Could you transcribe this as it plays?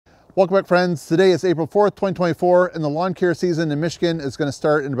Welcome back, friends. Today is April 4th, 2024, and the lawn care season in Michigan is going to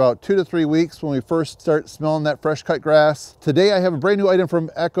start in about 2 to 3 weeks when we first start smelling that fresh cut grass. Today I have a brand new item from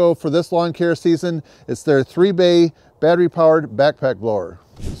Echo for this lawn care season. It's their 3-bay battery powered backpack blower.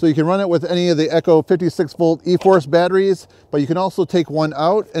 So you can run it with any of the Echo 56 volt E-Force batteries, but you can also take one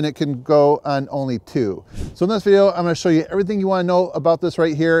out and it can go on only 2. So in this video, I'm going to show you everything you want to know about this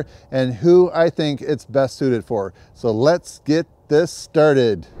right here and who I think it's best suited for. So let's get this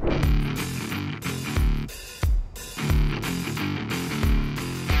started.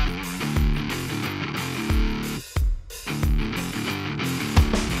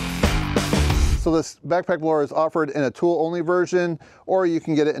 So this backpack blower is offered in a tool-only version, or you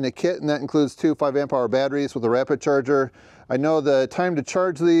can get it in a kit, and that includes 2 5-amp-hour batteries with a rapid charger. I know the time to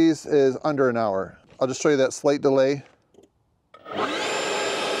charge these is under an hour. I'll just show you that slight delay.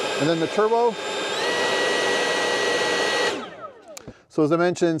 And then the turbo. So as I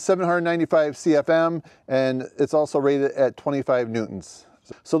mentioned, 795 CFM, and it's also rated at 25 newtons.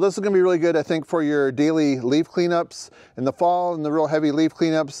 So this is going to be really good, I think, for your daily leaf cleanups in the fall and the real heavy leaf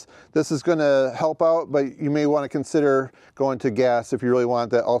cleanups. This is going to help out, but you may want to consider going to gas if you really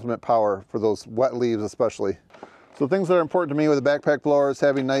want that ultimate power for those wet leaves especially. So things that are important to me with a backpack blower is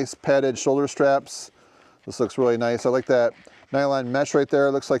having nice padded shoulder straps. This looks really nice. I like that nylon mesh right there.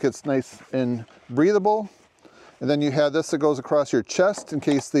 It looks like it's nice and breathable. And then you have this that goes across your chest in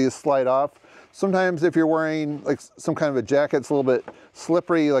case these slide off. Sometimes if you're wearing like some kind of a jacket, it's a little bit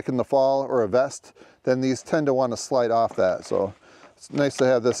slippery like in the fall, or a vest, then these tend to want to slide off that. So it's nice to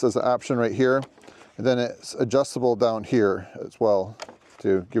have this as an option right here. And then it's adjustable down here as well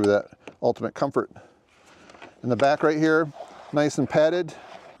to give you that ultimate comfort. In the back right here, nice and padded.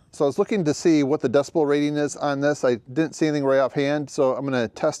 So I was looking to see what the decibel rating is on this. I didn't see anything right offhand, so I'm going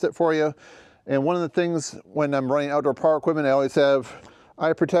to test it for you. And one of the things when I'm running outdoor power equipment, I always have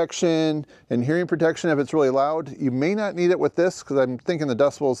eye protection and hearing protection if it's really loud. You may not need it with this because I'm thinking the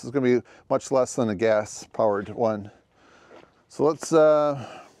decibels is going to be much less than a gas powered one. So let's turn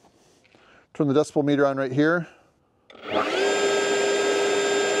the decibel meter on right here.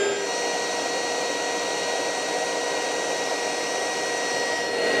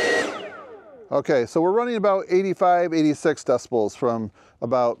 Okay, so we're running about 85, 86 decibels from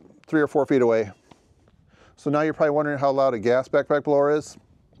about 3 or 4 feet away. So now you're probably wondering how loud a gas backpack blower is.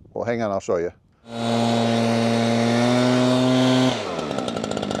 Well, hang on, I'll show you.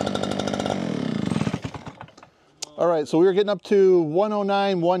 All right, so we were getting up to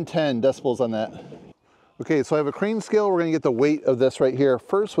 109, 110 decibels on that. Okay, so I have a crane scale. We're gonna get the weight of this right here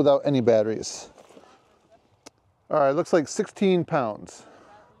first without any batteries. All right, looks like 16 pounds.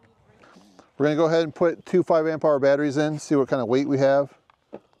 We're gonna go ahead and put 2 5-amp-hour batteries in, see what kind of weight we have.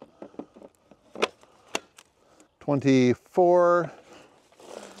 24,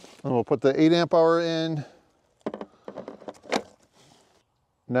 and we'll put the 8-amp-hour in.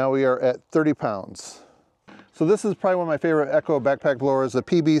 Now we are at 30 pounds. So this is probably one of my favorite Echo backpack blowers, the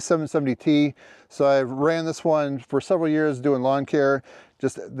DPB-5800T. So I've ran this one for several years doing lawn care,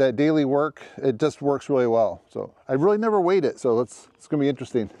 just that daily work. It just works really well. So I really never weighed it, so it's gonna be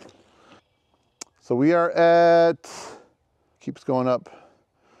interesting. So we are at, keeps going up,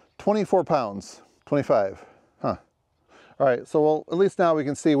 24 pounds, 25. Huh. All right, so well, at least now we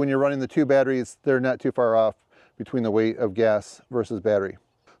can see when you're running the 2 batteries, they're not too far off between the weight of gas versus battery.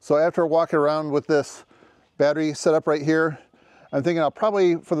 So after walking around with this battery setup right here, I'm thinking I'll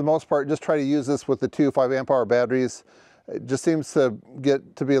probably, for the most part, just try to use this with the 2 5-amp-hour batteries. It just seems to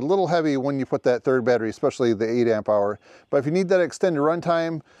get to be a little heavy when you put that 3rd battery, especially the 8-amp-hour. But if you need that extended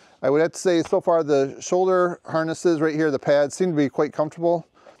runtime, I would have to say so far the shoulder harnesses right here, the pads, seem to be quite comfortable.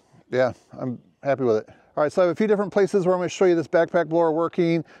 Yeah, I'm happy with it. All right, so I have a few different places where I'm going to show you this backpack blower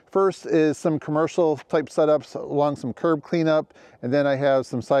working. First is some commercial type setups along some curb cleanup, and then I have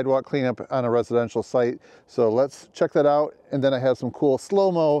some sidewalk cleanup on a residential site. So let's check that out, and then I have some cool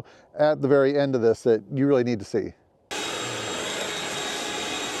slow-mo at the very end of this that you really need to see.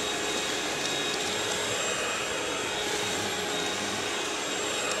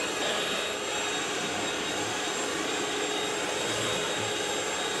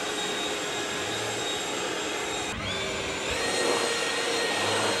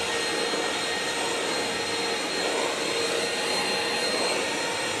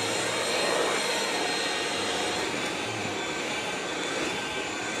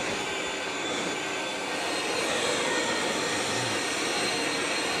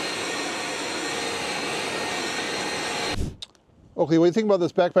 Okay, what do you think about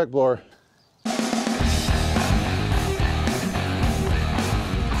this backpack blower?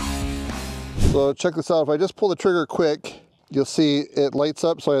 So check this out. If I just pull the trigger quick, you'll see it lights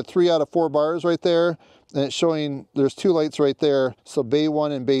up. So I had 3 out of 4 bars right there, and it's showing there's 2 lights right there. So bay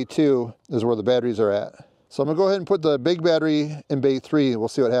 1 and bay 2 is where the batteries are at. So I'm gonna go ahead and put the big battery in bay 3. We'll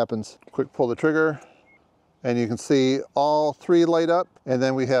see what happens. Quick pull the trigger, and you can see all 3 light up, and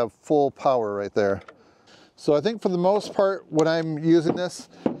then we have full power right there. So I think for the most part, when I'm using this,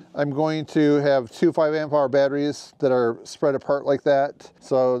 I'm going to have 2 5-amp-hour batteries that are spread apart like that.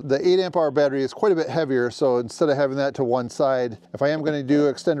 So the 8-amp-hour battery is quite a bit heavier, so instead of having that to one side, if I am going to do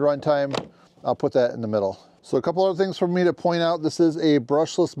extended runtime, I'll put that in the middle. So a couple other things for me to point out, this is a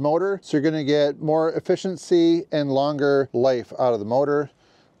brushless motor, so you're going to get more efficiency and longer life out of the motor.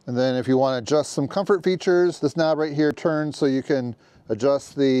 And then if you want to adjust some comfort features, this knob right here turns so you can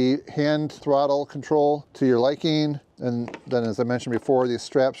adjust the hand throttle control to your liking. And then, as I mentioned before, these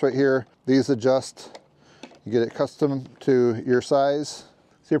straps right here, these adjust. You get it custom to your size.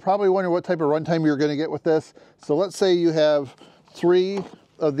 So you're probably wondering what type of runtime you're going to get with this. So let's say you have 3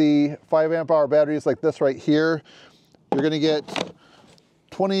 of the 5-amp-hour batteries like this right here. You're going to get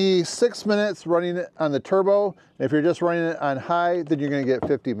 26 minutes running it on the turbo. And if you're just running it on high, then you're going to get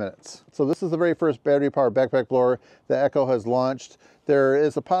 50 minutes. So this is the very first battery-powered backpack blower that Echo has launched. There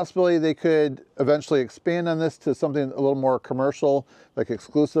is a possibility they could eventually expand on this to something a little more commercial, like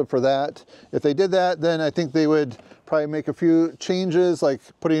exclusive for that. If they did that, then I think they would probably make a few changes, like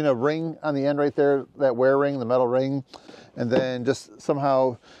putting a ring on the end right there, that wear ring, the metal ring, and then just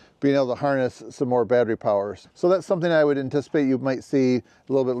somehow being able to harness some more battery power. So that's something I would anticipate you might see a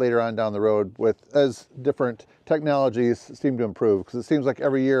little bit later on down the road as different technologies seem to improve, because it seems like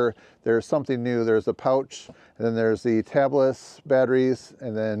every year there's something new. There's a pouch, and then there's the tabless batteries,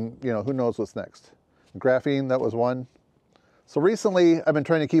 and then, you know, who knows what's next. Graphene, that was one. So recently I've been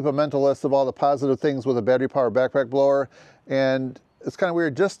trying to keep a mental list of all the positive things with a battery powered backpack blower, and it's kind of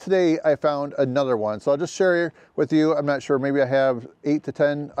weird. Just today I found another one. So I'll just share with you. I'm not sure, maybe I have 8 to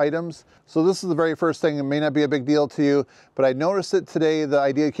 10 items. So this is the very first thing. It may not be a big deal to you, but I noticed it today. The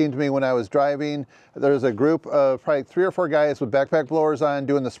idea came to me when I was driving. There's a group of probably 3 or 4 guys with backpack blowers on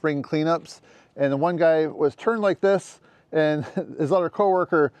doing the spring cleanups. And the one guy was turned like this, and his other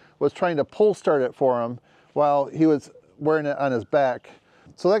coworker was trying to pull start it for him while he was wearing it on his back.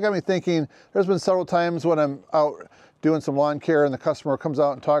 So that got me thinking. There's been several times when I'm out doing some lawn care and the customer comes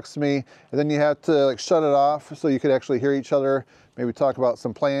out and talks to me, and then you have to like shut it off so you could actually hear each other, maybe talk about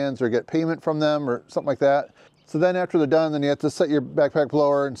some plans or get payment from them or something like that. So then after they're done, then you have to set your backpack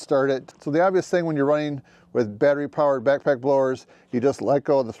blower and start it. So the obvious thing when you're running with battery powered backpack blowers, you just let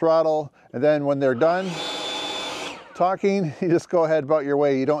go of the throttle, and then when they're done talking, you just go ahead about your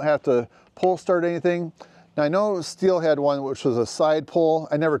way. You don't have to pull start anything. Now I know Steel had one which was a side pull.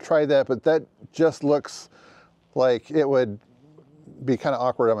 I never tried that, but that just looks like it would be kind of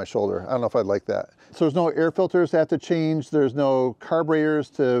awkward on my shoulder. I don't know if I'd like that. So there's no air filters that have to change. There's no carburetors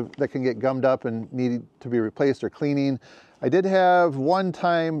that can get gummed up and need to be replaced or cleaning. I did have one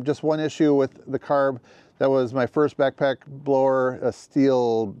time, just one issue with the carb. That was my first backpack blower, a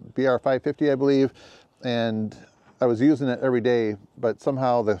Steel BR550, I believe. And I was using it every day, but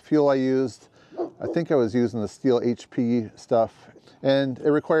somehow the fuel I used, I think I was using the Steel HP stuff, and it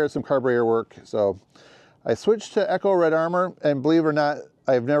required some carburetor work. So I switched to Echo Red Armor, and believe it or not,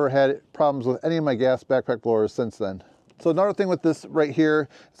 I've never had problems with any of my gas backpack blowers since then. So another thing with this right here,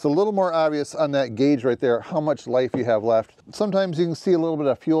 it's a little more obvious on that gauge right there, how much life you have left. Sometimes you can see a little bit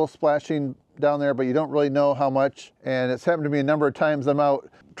of fuel splashing down there, but you don't really know how much. And it's happened to me a number of times. I'm out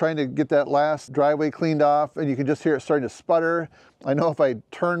trying to get that last driveway cleaned off, and you can just hear it starting to sputter. I know if I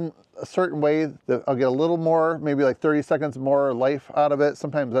turn a certain way that I'll get a little more, maybe like 30 seconds more life out of it.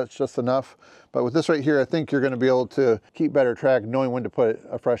 Sometimes that's just enough. But with this right here, I think you're going to be able to keep better track knowing when to put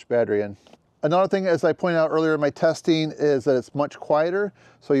a fresh battery in. Another thing, as I pointed out earlier in my testing, is that it's much quieter.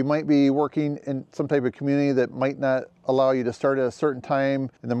 So you might be working in some type of community that might not allow you to start at a certain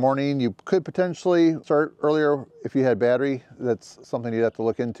time in the morning. You could potentially start earlier if you had battery. That's something you'd have to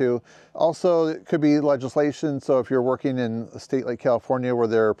look into. Also, it could be legislation. So if you're working in a state like California where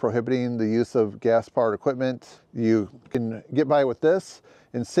they're prohibiting the use of gas-powered equipment, you can get by with this.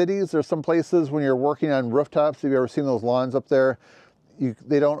 In cities, there's some places when you're working on rooftops, have you ever seen those lawns up there?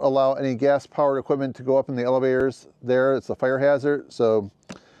 They don't allow any gas-powered equipment to go up in the elevators there. It's a fire hazard. So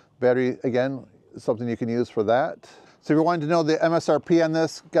battery, again, is something you can use for that. So if you're wanting to know the MSRP on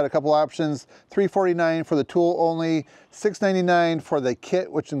this, got a couple options. $349 for the tool only, $699 for the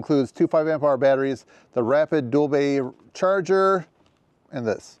kit, which includes 2 5-amp-hour batteries, the rapid dual bay charger, and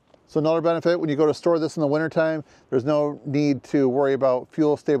this. So another benefit, when you go to store this in the wintertime, there's no need to worry about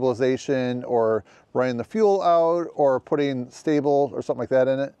fuel stabilization or running the fuel out or putting stable or something like that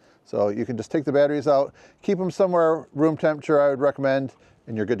in it. So you can just take the batteries out, keep them somewhere room temperature, I would recommend,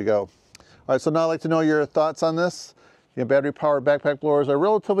 and you're good to go. All right, so now I'd like to know your thoughts on this. You know, battery powered backpack blowers are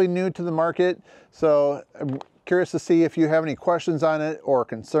relatively new to the market, so I'm curious to see if you have any questions on it or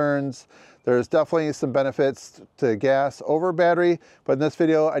concerns. There's definitely some benefits to gas over battery, but in this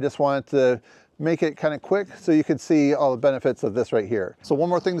video, I just wanted to make it kind of quick so you could see all the benefits of this right here. So one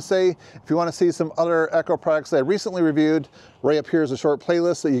more thing to say, if you want to see some other Echo products that I recently reviewed, right up here is a short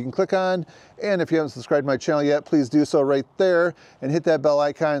playlist that you can click on. And if you haven't subscribed to my channel yet, please do so right there and hit that bell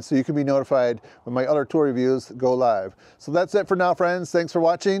icon so you can be notified when my other tool reviews go live. So that's it for now, friends. Thanks for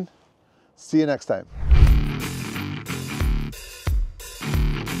watching. See you next time.